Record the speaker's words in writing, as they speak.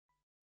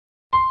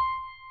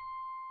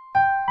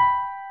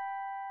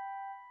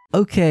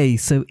Okay,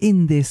 so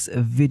in this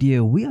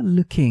video, we are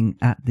looking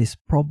at this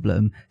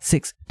problem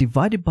 6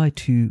 divided by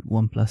 2,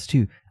 1 plus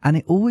 2, and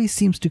it always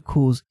seems to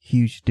cause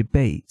huge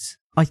debates.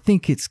 I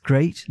think it's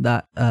great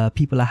that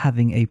people are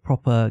having a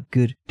proper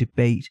good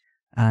debate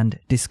and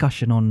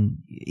discussion on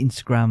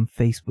Instagram,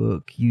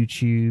 Facebook,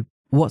 YouTube.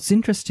 What's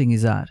interesting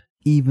is that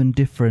even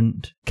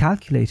different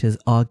calculators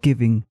are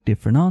giving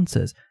different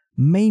answers,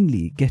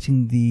 mainly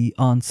getting the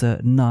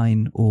answer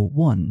 9 or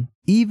 1.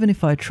 Even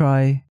if I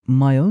try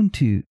my own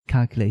two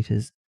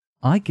calculators,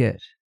 I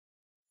get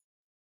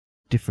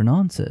different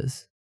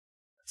answers.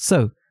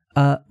 So,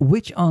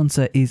 which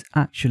answer is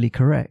actually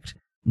correct?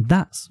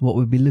 That's what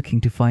we'll be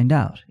looking to find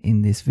out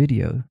in this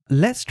video.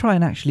 Let's try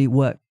and actually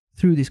work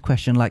through this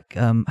question like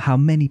how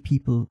many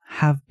people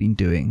have been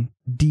doing.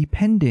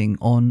 Depending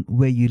on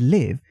where you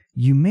live,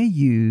 you may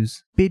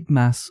use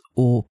BIDMAS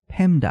or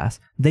PEMDAS.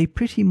 They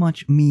pretty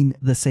much mean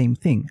the same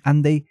thing,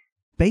 and they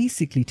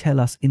basically tell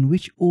us in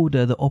which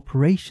order the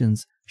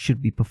operations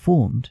should be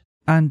performed.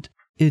 And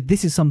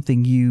this is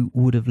something you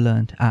would have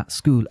learned at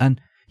school, and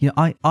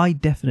I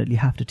definitely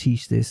have to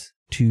teach this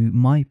to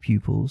my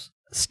pupils.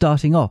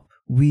 Starting off,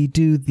 we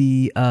do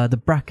the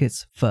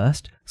brackets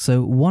first.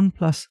 So 1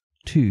 plus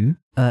 2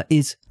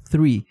 is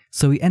 3.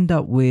 So we end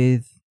up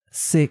with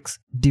 6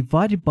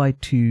 divided by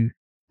 2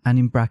 and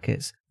in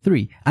brackets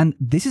 3. And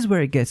this is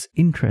where it gets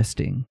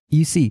interesting.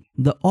 You see,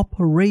 the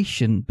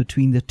operation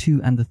between the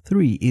 2 and the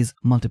 3 is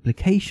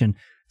multiplication.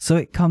 So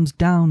it comes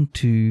down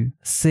to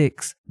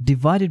 6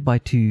 divided by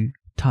 2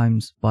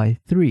 times by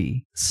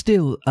 3.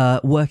 Still,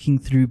 working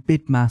through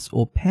BIDMAS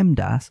or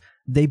PEMDAS,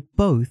 they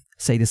both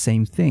say the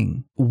same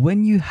thing.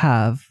 When you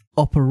have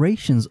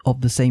operations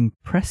of the same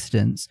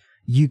precedence,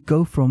 you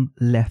go from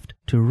left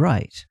to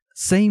right.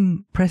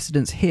 Same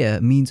precedence here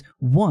means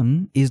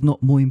one is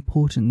not more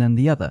important than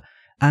the other.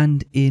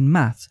 And in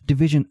maths,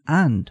 division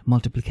and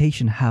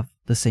multiplication have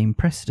the same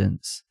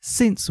precedence.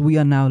 Since we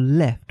are now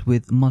left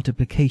with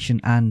multiplication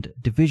and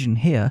division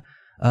here,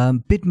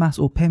 BIDMAS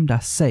or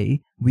PEMDAS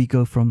say we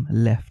go from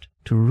left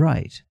to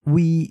right.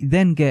 We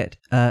then get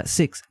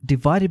 6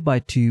 divided by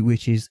 2,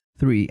 which is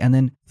 3, and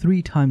then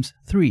 3 times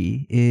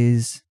 3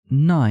 is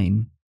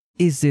 9.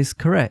 Is this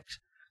correct?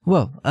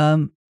 Well,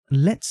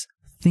 let's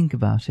think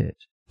about it.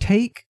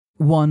 Take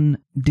 1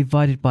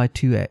 divided by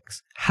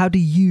 2x. How do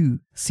you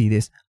see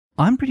this?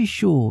 I'm pretty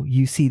sure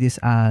you see this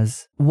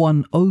as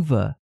 1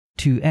 over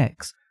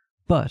 2x,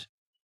 but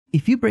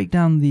if you break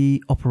down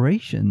the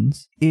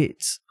operations,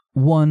 it's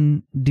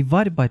 1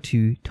 divided by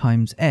 2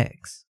 times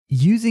x.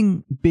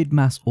 Using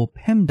BIDMAS or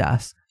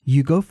PEMDAS,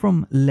 you go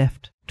from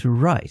left to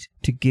right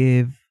to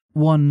give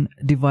 1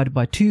 divided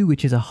by 2,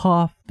 which is a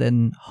half,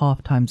 then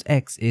half times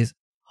x is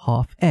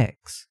half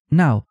x.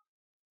 Now,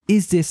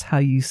 is this how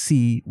you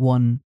see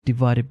 1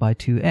 divided by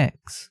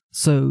 2x?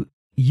 So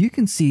you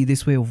can see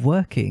this way of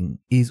working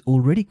is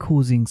already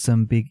causing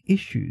some big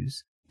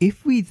issues.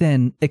 If we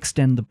then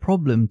extend the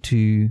problem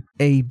to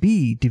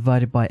AB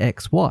divided by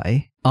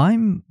XY,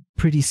 I'm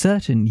pretty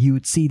certain you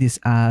would see this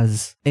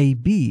as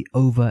AB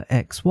over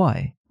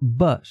XY.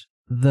 But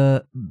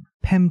the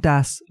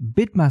PEMDAS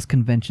BIDMAS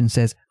convention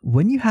says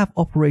when you have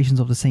operations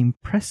of the same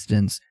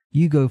precedence,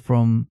 you go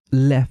from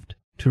left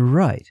to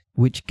right,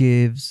 which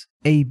gives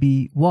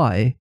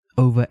ABY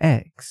over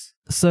X.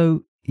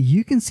 So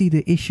you can see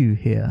the issue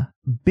here.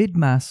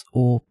 BIDMAS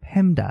or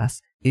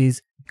PEMDAS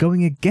is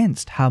going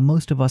against how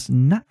most of us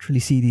naturally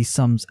see these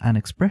sums and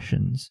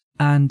expressions.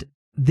 And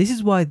this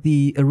is why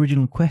the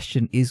original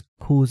question is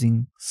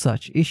causing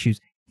such issues.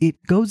 It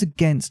goes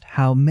against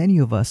how many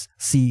of us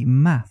see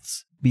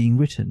maths being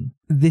written.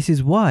 This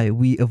is why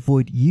we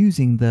avoid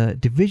using the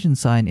division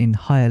sign in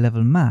higher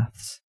level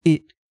maths.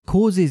 It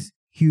causes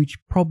huge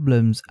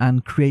problems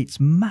and creates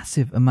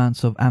massive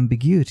amounts of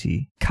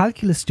ambiguity.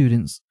 Calculus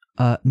students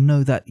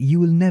know that you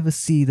will never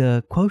see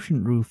the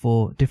quotient rule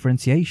for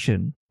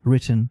differentiation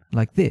written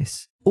like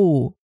this,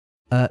 or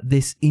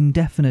this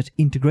indefinite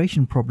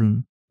integration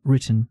problem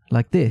written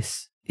like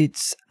this.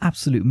 It's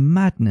absolute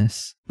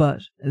madness,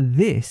 but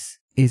this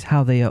is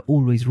how they are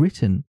always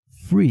written,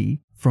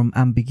 free from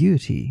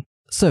ambiguity.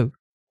 So,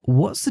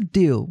 what's the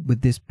deal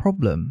with this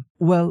problem?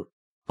 Well,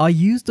 I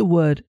used the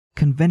word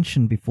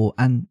convention before,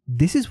 and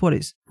this is what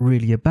it's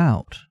really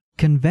about.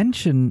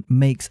 Convention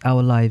makes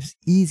our lives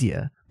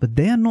easier, but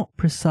they are not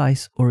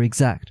precise or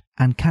exact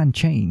and can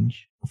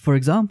change. For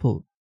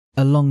example,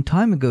 a long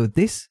time ago,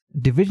 this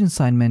division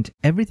sign meant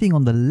everything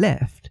on the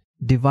left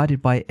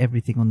divided by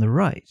everything on the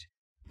right,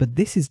 but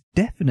this is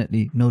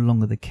definitely no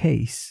longer the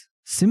case.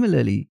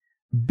 Similarly,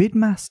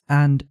 BIDMAS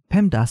and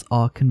PEMDAS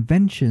are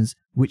conventions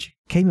which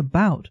came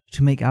about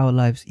to make our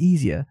lives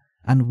easier,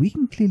 and we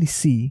can clearly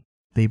see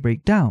they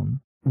break down.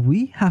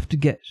 We have to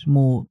get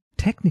more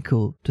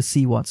technical to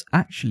see what's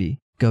actually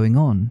going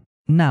on.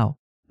 Now,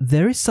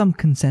 there is some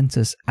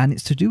consensus, and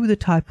it's to do with the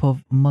type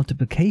of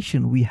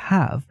multiplication we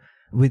have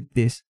with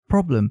this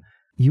problem.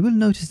 You will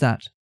notice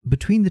that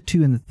between the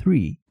 2 and the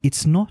 3,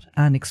 it's not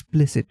an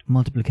explicit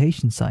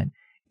multiplication sign.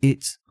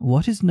 It's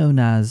what is known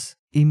as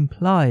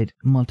implied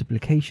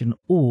multiplication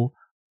or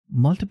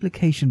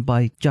multiplication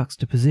by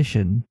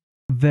juxtaposition.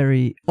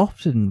 very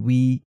often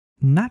we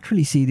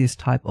naturally see this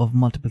type of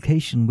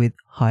multiplication with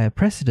higher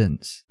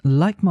precedence.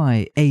 Like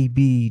my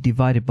AB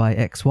divided by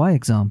XY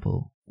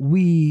example,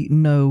 we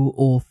know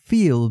or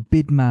feel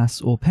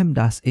BIDMAS or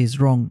PEMDAS is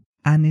wrong,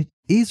 and it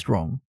is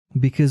wrong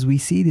because we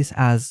see this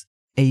as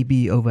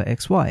AB over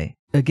XY.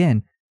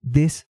 Again,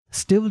 this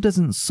still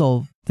doesn't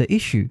solve the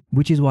issue,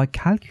 which is why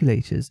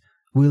calculators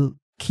will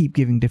keep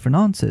giving different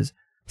answers.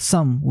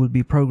 Some will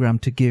be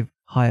programmed to give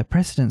higher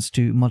precedence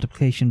to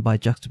multiplication by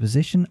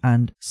juxtaposition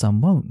and some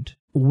won't.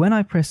 When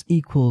I press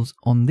equals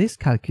on this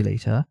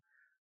calculator,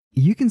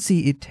 you can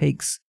see it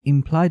takes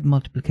implied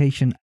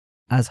multiplication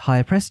as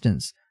higher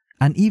precedence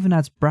and even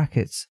adds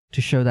brackets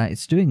to show that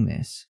it's doing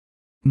this.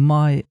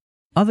 My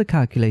other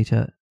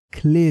calculator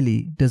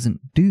clearly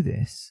doesn't do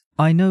this.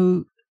 I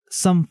know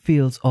some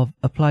fields of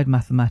applied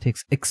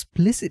mathematics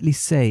explicitly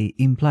say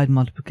implied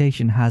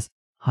multiplication has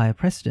higher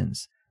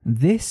precedence.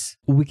 This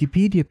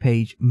Wikipedia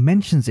page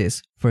mentions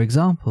this, for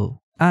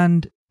example.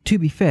 And to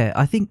be fair,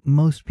 I think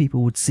most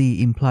people would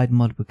see implied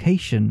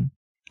multiplication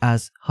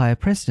as higher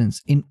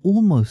precedence in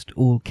almost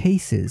all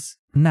cases.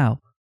 Now,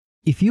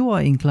 if you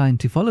are inclined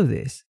to follow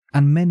this,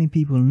 and many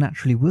people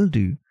naturally will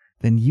do,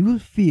 then you will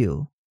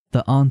feel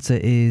the answer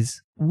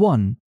is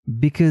 1,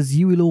 because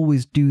you will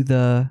always do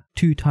the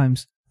 2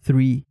 times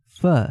 3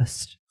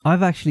 first.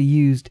 I've actually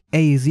used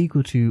a is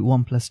equal to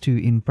 1 plus 2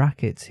 in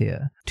brackets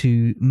here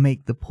to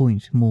make the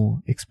point more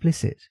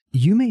explicit.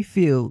 You may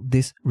feel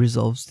this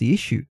resolves the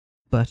issue,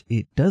 but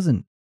it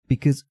doesn't,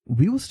 because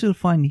we will still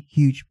find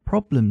huge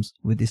problems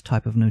with this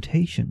type of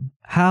notation.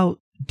 How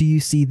do you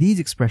see these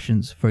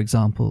expressions, for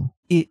example?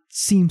 It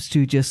seems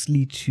to just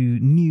lead to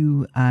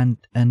new and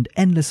an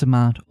endless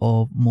amount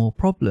of more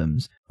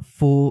problems.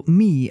 For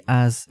me,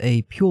 as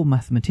a pure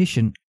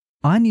mathematician,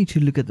 I need to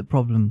look at the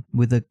problem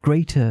with a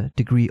greater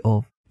degree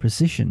of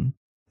precision.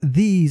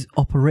 These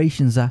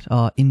operations that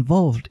are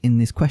involved in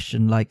this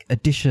question, like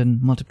addition,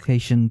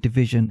 multiplication,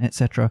 division,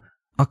 etc.,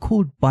 are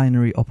called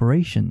binary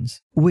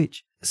operations,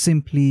 which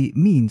simply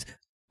means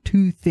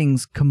 2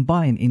 things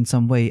combine in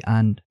some way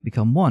and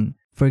become 1.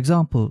 For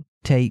example,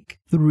 take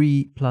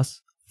 3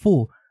 plus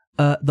 4.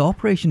 The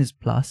operation is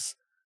plus.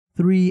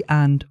 3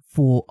 and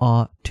 4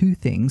 are 2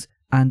 things,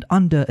 and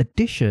under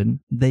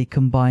addition, they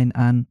combine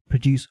and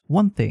produce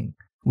 1 thing,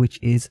 which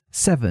is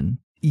 7.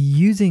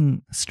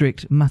 Using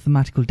strict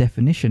mathematical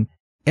definition,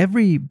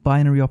 every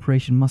binary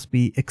operation must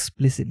be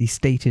explicitly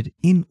stated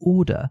in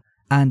order,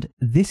 and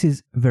this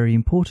is very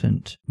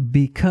important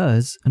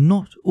because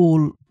not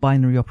all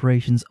binary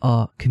operations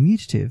are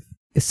commutative.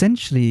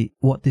 Essentially,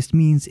 what this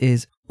means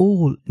is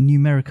all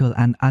numerical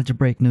and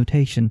algebraic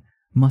notation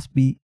must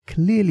be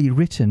clearly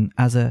written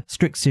as a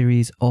strict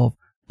series of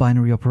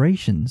binary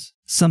operations.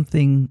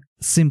 Something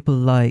simple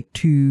like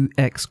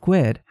 2x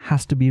squared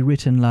has to be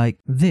written like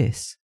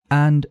this,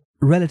 and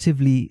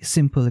relatively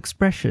simple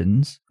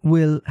expressions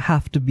will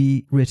have to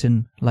be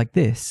written like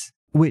this,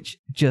 which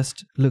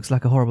just looks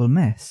like a horrible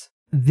mess.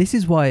 This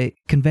is why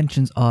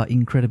conventions are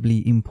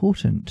incredibly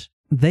important.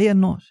 They are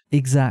not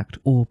exact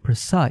or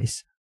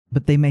precise,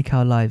 but they make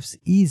our lives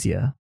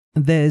easier.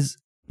 There's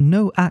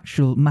no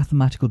actual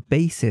mathematical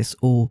basis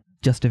or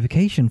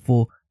justification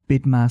for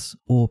BIDMAS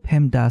or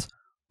PEMDAS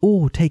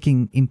or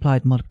taking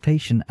implied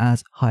multiplication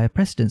as higher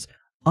precedence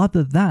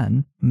other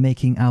than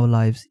making our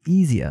lives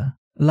easier.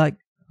 Like,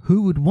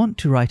 who would want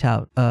to write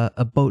out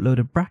a boatload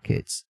of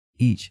brackets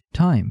each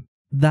time?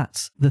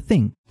 That's the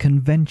thing.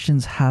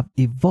 Conventions have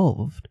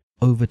evolved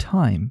over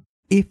time.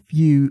 If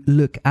you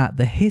look at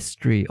the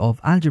history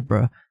of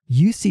algebra,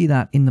 you see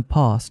that in the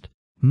past,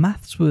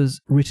 maths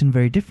was written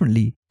very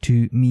differently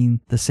to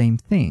mean the same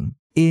thing.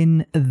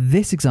 In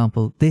this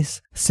example,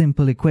 this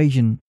simple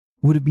equation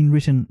would have been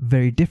written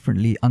very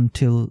differently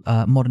until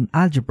modern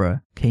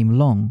algebra came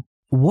along.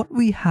 What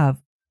we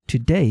have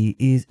today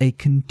is a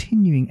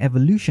continuing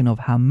evolution of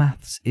how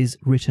maths is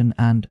written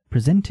and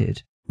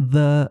presented.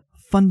 The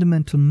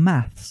fundamental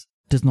maths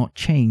does not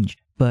change,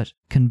 but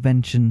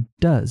convention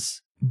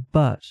does.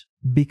 But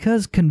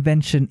because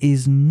convention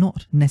is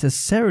not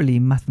necessarily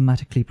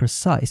mathematically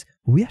precise,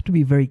 we have to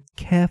be very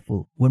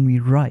careful when we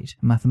write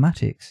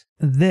mathematics.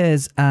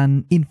 There's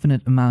an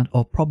infinite amount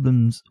of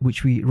problems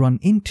which we run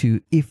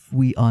into if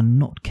we are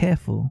not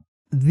careful.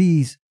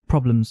 These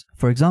problems,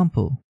 for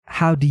example,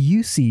 how do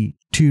you see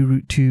 2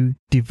 root 2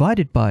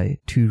 divided by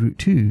 2 root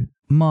 2?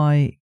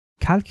 My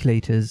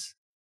calculators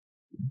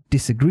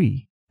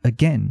disagree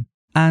again.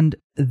 And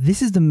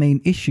this is the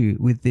main issue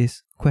with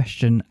this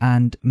question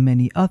and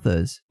many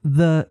others.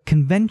 The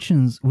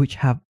conventions which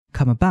have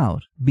come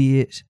about,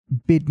 be it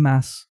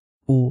BIDMAS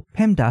or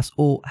PEMDAS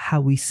or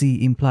how we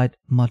see implied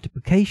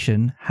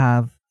multiplication,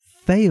 have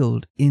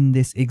failed in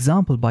this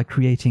example by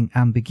creating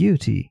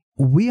ambiguity.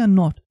 We are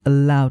not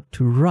allowed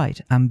to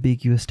write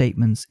ambiguous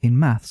statements in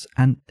maths,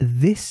 and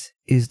this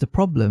is the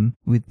problem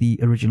with the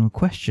original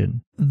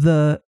question.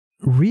 The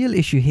real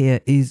issue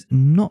here is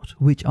not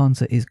which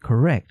answer is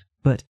correct,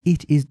 but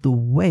it is the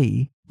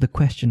way the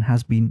question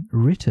has been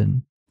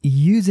written.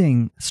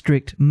 Using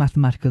strict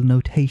mathematical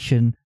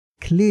notation,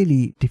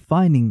 clearly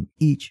defining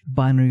each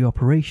binary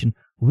operation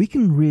we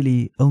can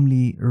really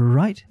only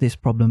write this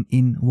problem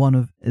in one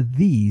of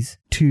these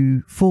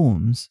two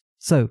forms.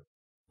 So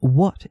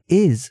what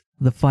is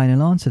the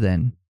final answer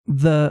then?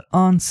 The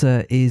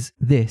answer is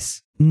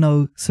this: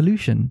 no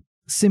solution.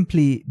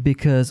 Simply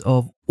because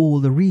of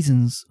all the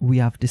reasons we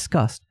have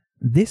discussed.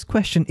 This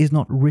question is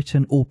not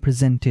written or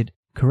presented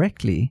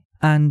correctly.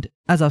 And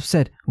as I've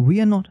said, we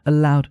are not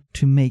allowed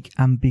to make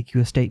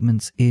ambiguous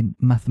statements in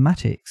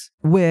mathematics.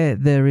 Where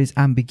there is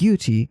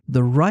ambiguity,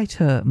 the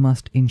writer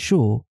must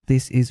ensure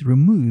this is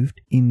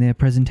removed in their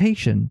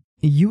presentation.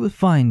 You will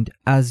find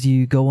as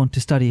you go on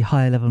to study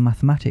higher level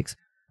mathematics,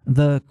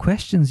 the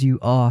questions you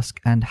ask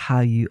and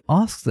how you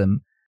ask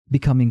them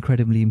become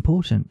incredibly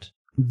important.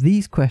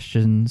 These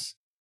questions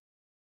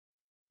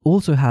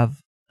also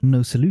have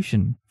no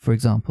solution, for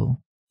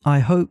example. I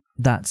hope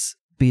that's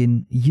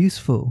been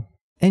useful.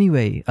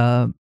 Anyway,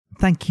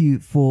 thank you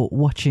for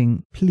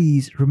watching.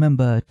 Please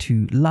remember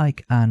to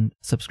like and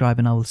subscribe,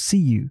 and I will see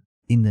you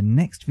in the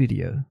next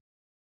video.